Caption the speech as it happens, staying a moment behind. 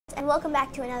and welcome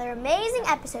back to another amazing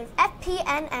episode of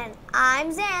Fpnn.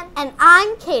 I'm Zan. And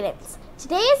I'm Cadence.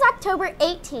 Today is October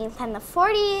 18th and the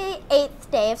 48th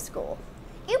day of school.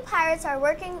 You pirates are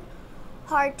working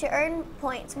hard to earn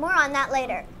points. More on that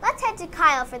later. Let's head to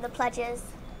Kyle for the pledges.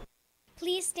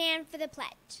 Please stand for the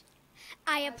pledge.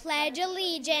 I pledge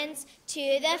allegiance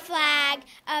to the flag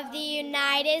of the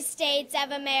United States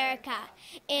of America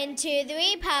and to the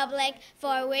republic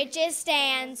for which it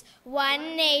stands,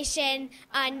 one nation,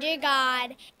 under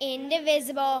God,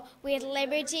 indivisible, with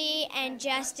liberty and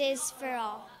justice for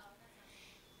all.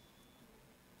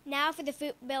 Now for the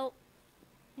fruit bill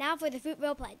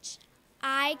pledge.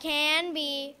 I can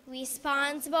be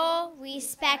responsible,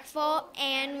 respectful,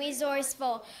 and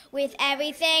resourceful with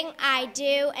everything I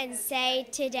do and say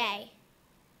today.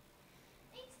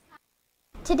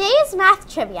 Today is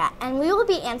math trivia, and we will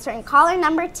be answering caller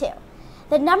number 2.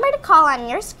 The number to call on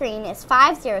your screen is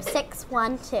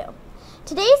 50612.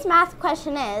 Today's math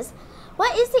question is,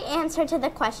 what is the answer to the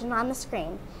question on the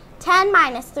screen? 10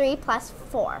 minus 3 plus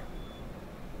 4.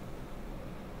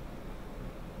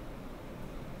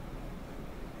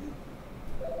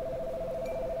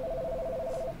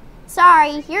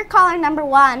 Sorry, you're caller number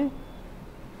 1.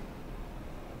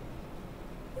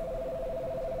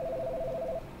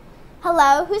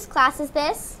 Hello, whose class is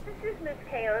this? This is Miss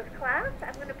Kayla's class.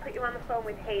 I'm going to put you on the phone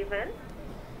with Haven.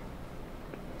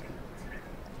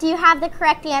 Do you have the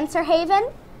correct answer, Haven?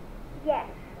 Yes.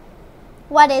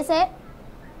 What is it?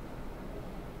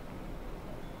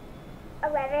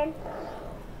 11.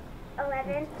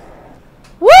 11.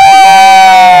 Woo!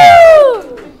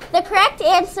 The correct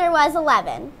answer was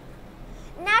 11.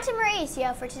 Now to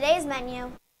Mauricio for today's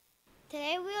menu.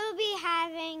 Today we will be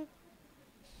having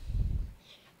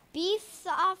beef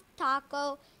soft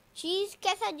taco, cheese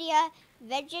quesadilla,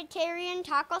 vegetarian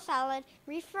taco salad,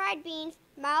 refried beans,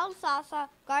 mild salsa,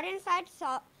 garden side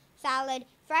salad,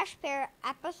 fresh pear,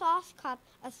 applesauce cup,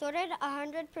 assorted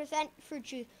 100% fruit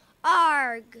juice.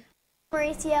 Arg!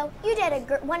 Mauricio, you did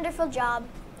a wonderful job.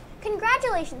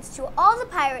 Congratulations to all the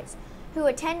pirates who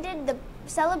attended the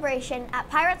celebration at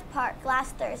Pirates Park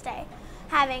last Thursday.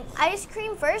 Having ice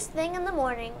cream first thing in the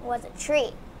morning was a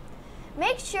treat.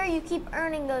 Make sure you keep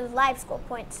earning those live school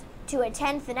points to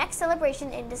attend the next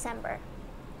celebration in December.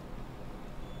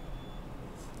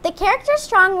 The character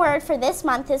strong word for this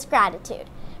month is gratitude.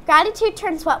 Gratitude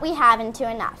turns what we have into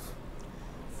enough.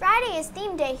 Friday is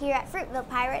theme day here at Fruitville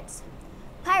Pirates.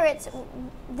 Pirates,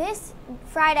 this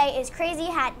Friday is Crazy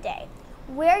Hat Day.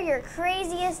 Wear your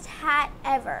craziest hat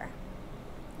ever.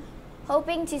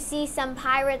 Hoping to see some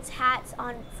Pirates hats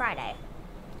on Friday.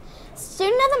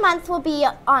 Student of the Month will be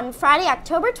on Friday,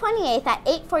 October 28th at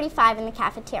 8:45 in the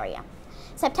cafeteria.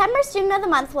 September Student of the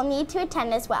Month will need to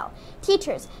attend as well.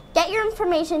 Teachers, get your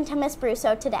information to Miss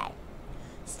Brusso today.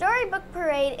 Storybook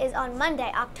Parade is on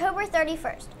Monday, October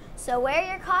 31st, so wear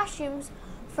your costumes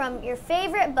from your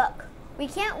favorite book. We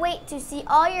can't wait to see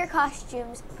all your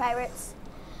costumes, Pirates.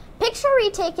 Picture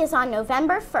Retake is on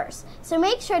November 1st, so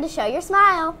make sure to show your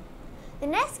smile. The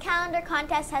next calendar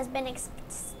contest has been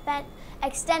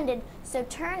extended, so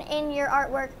turn in your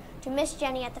artwork to Miss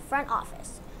Jenny at the front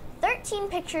office. 13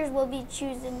 pictures will be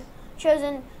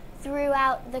chosen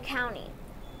throughout the county.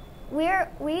 We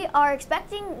are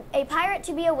expecting a pirate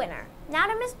to be a winner. Now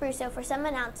to Miss Brusso for some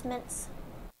announcements.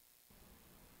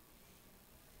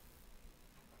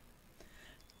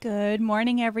 Good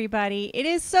morning, everybody. It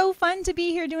is so fun to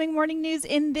be here doing morning news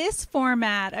in this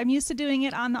format. I'm used to doing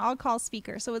it on the all-call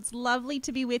speaker, so it's lovely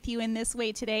to be with you in this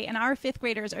way today. And our 5th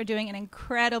graders are doing an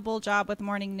incredible job with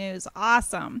morning news.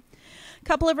 Awesome.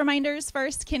 Couple of reminders.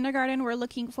 First, kindergarten, we're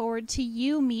looking forward to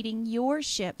you meeting your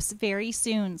ships very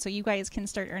soon, so you guys can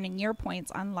start earning your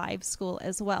points on live school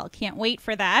as well. Can't wait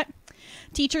for that.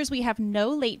 Teachers, we have no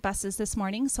late buses this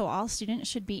morning, so all students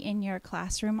should be in your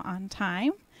classroom on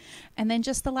time. And then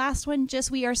just the last one,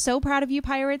 we are so proud of you,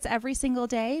 Pirates, every single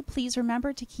day. Please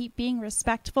remember to keep being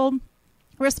respectful,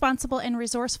 responsible, and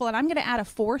resourceful. And I'm going to add a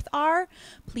 4th R.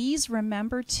 Please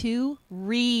remember to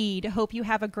read. Hope you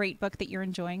have a great book that you're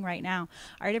enjoying right now.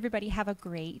 All right, everybody, have a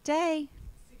great day.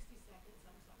 60 seconds,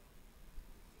 I'm sorry.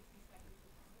 60 seconds.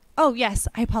 Oh, yes,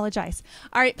 I apologize.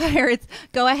 All right, Pirates,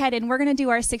 go ahead, and we're going to do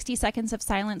our 60 seconds of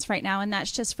silence right now, and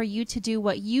that's just for you to do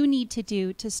what you need to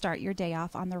do to start your day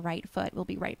off on the right foot. We'll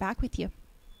be right back with you.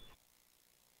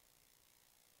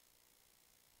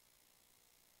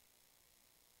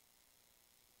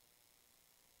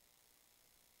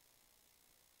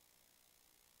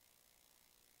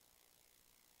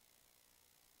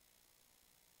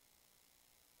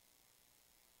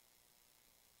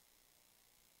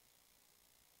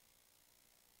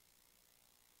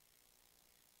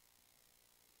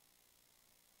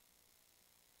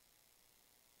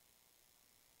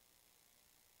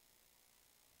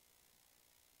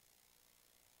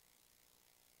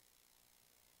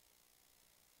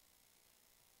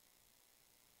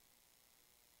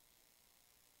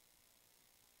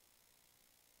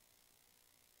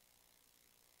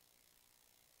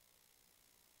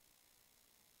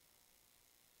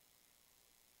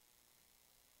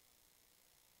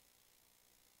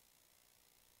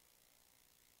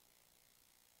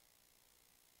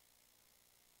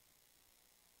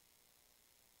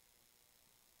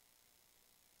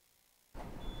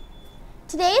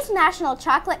 Today's National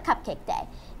Chocolate Cupcake Day.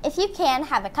 If you can,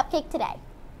 have a cupcake today.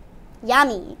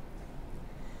 Yummy!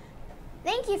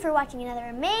 Thank you for watching another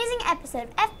amazing episode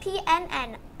of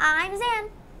FPNN. I'm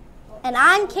Zan. And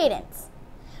I'm Cadence.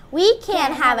 We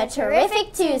can have a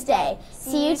terrific Tuesday.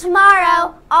 See you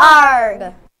tomorrow.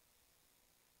 ARG!